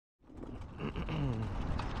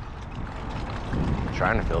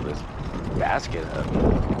trying to fill this basket up.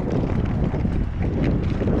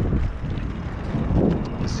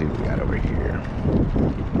 Let's see what we got over here.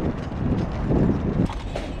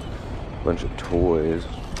 Bunch of toys.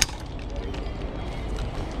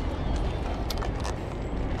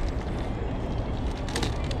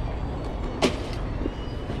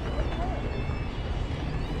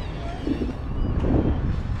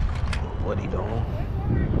 Bloody doll.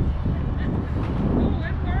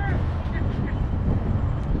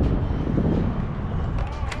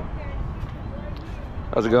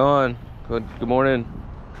 How's it going? Good morning.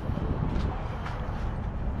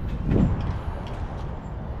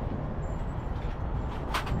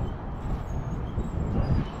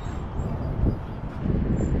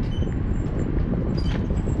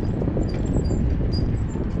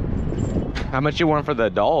 How much you want for the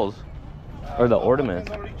dolls? Or the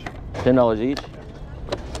ornaments? $10 each?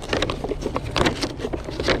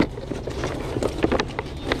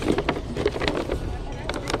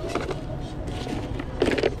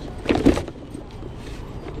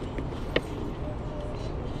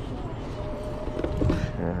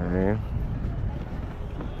 Okay.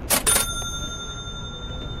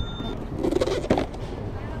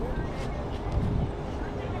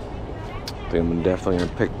 I think I'm definitely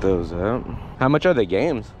gonna pick those up. How much are the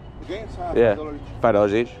games? The games? Yeah,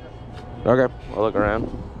 $5 each. Okay, I'll look around.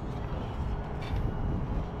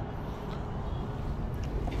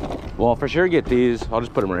 Well, I'll for sure get these. I'll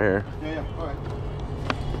just put them right here. Yeah, all right.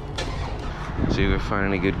 See if we find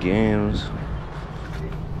any good games.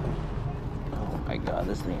 Oh my god,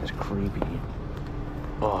 this thing is creepy.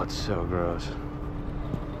 Oh, it's so gross.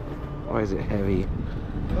 Why is it heavy?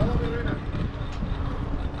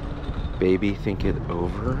 Baby, think it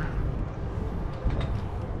over.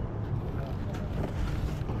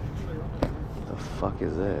 The fuck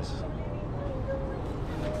is this?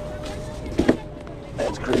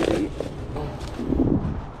 That's creepy.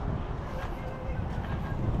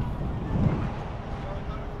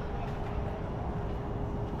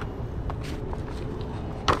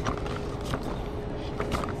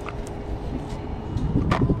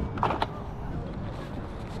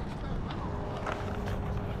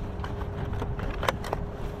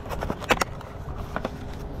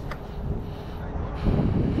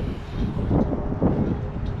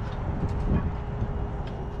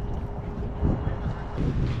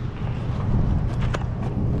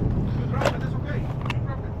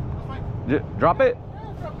 Drop it? Yeah,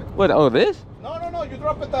 drop it. What? Oh, this? No, you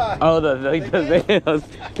drop it. Oh,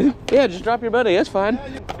 the yeah, just drop your money. It's fine.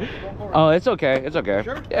 Yeah, don't worry. Oh, it's okay. It's okay.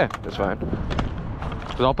 Sure? Yeah, it's fine.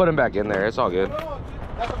 Cause I'll put him back in there. It's all good. No,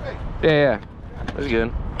 that's okay. Yeah, it's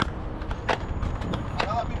good. A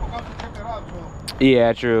lot of people come to check it out, so.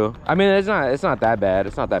 Yeah, true. I mean, it's not that bad.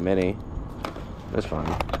 It's not that many. It's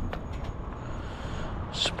fine.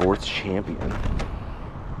 Sports champion.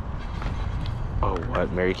 Oh,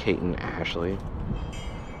 what? Mary-Kate and Ashley.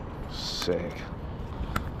 Sick.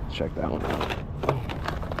 Check that one out.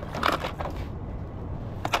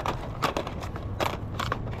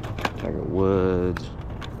 Tiger Woods.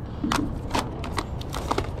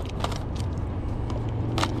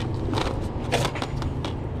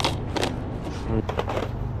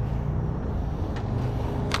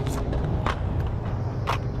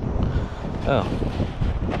 Oh.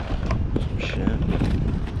 Shit.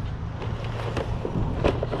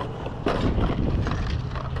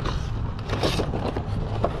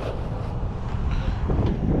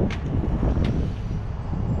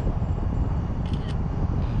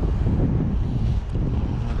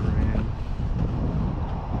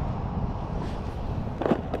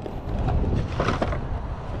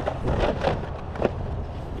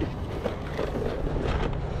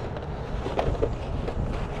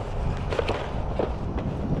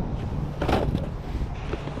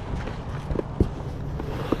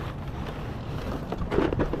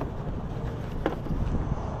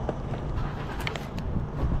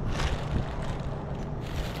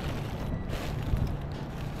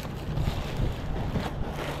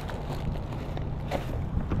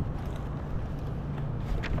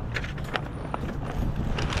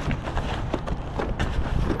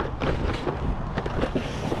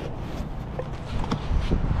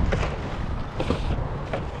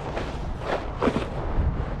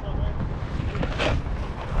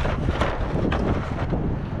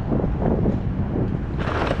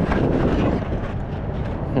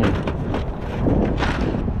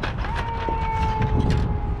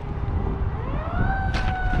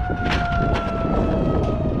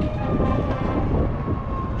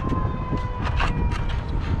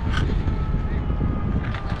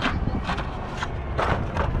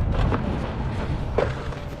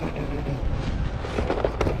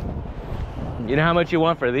 You know how much you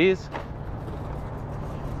want for these?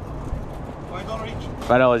 $5 each.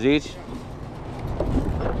 $5 each?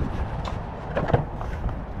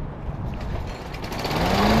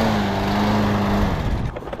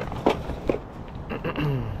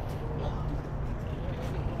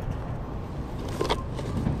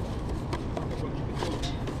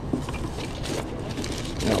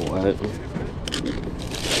 You know what?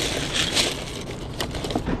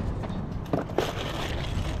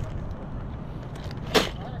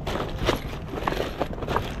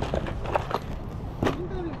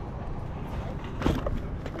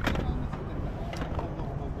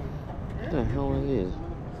 What the hell are these?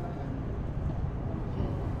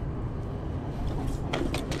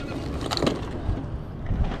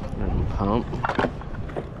 Pump.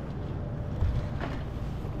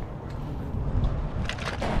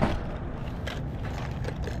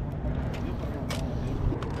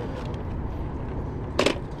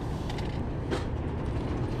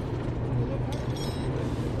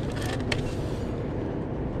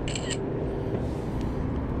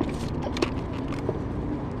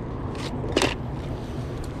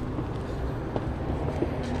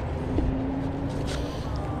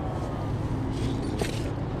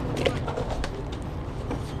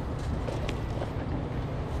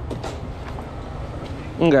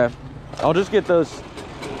 Okay, I'll just get those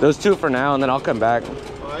two for now, and then I'll come back. All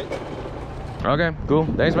right. Okay, cool.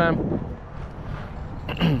 Thanks, man.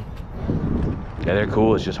 Yeah, they're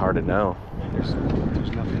cool. It's just hard to know. There's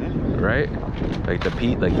nothing in it. Right? Like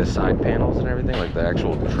the side panels and everything, like the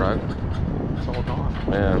actual truck. It's all gone.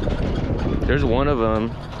 Yeah. There's one of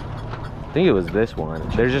them. I think it was this one.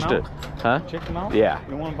 There's just a, huh? Check them out? Yeah.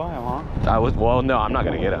 You want to buy them, huh? Well, no, I'm not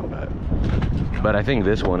gonna get them, but I think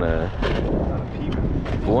this one, Not a peep.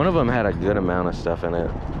 one of them had a good amount of stuff in it.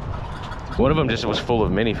 One of them just was full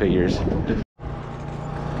of minifigures.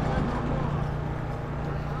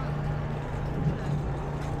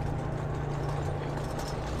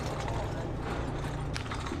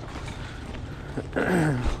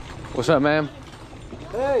 What's up, man?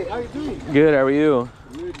 Hey, how you doing? Good, how are you?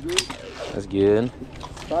 Good, good. That's good.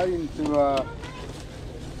 Starting to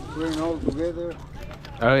bring all together.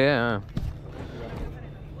 Oh, yeah.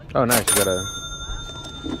 Oh, nice. You got a...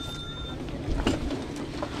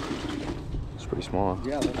 It's pretty small.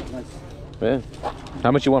 Yeah, that's nice. Yeah.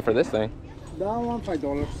 How much you want for this thing? That one,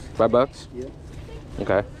 $5. $5? Yeah.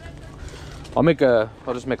 Okay.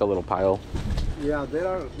 I'll just make a little pile. Yeah, there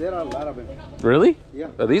are a lot of them. Really? Yeah.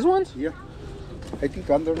 Are these ones? Yeah. I think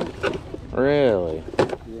under them. Really?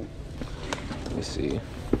 Yeah. Let me see.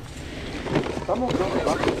 Some of them are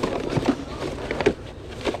back.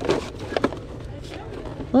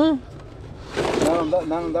 Huh?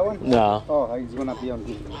 Not on that one? No. Oh, it's gonna be on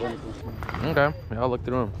this one. Okay. Yeah, I'll look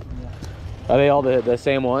through them. Are they all the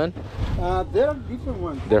same one? There are different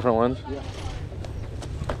ones. Different ones? Yeah.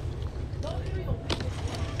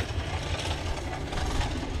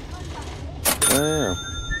 Oh, yeah.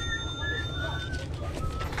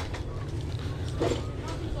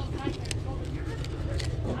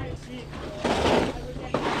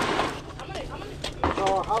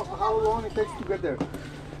 How long it takes to get there?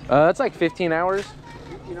 It's like 15 hours.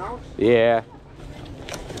 15 hours? Yeah.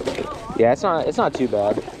 Yeah, it's not too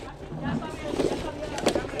bad.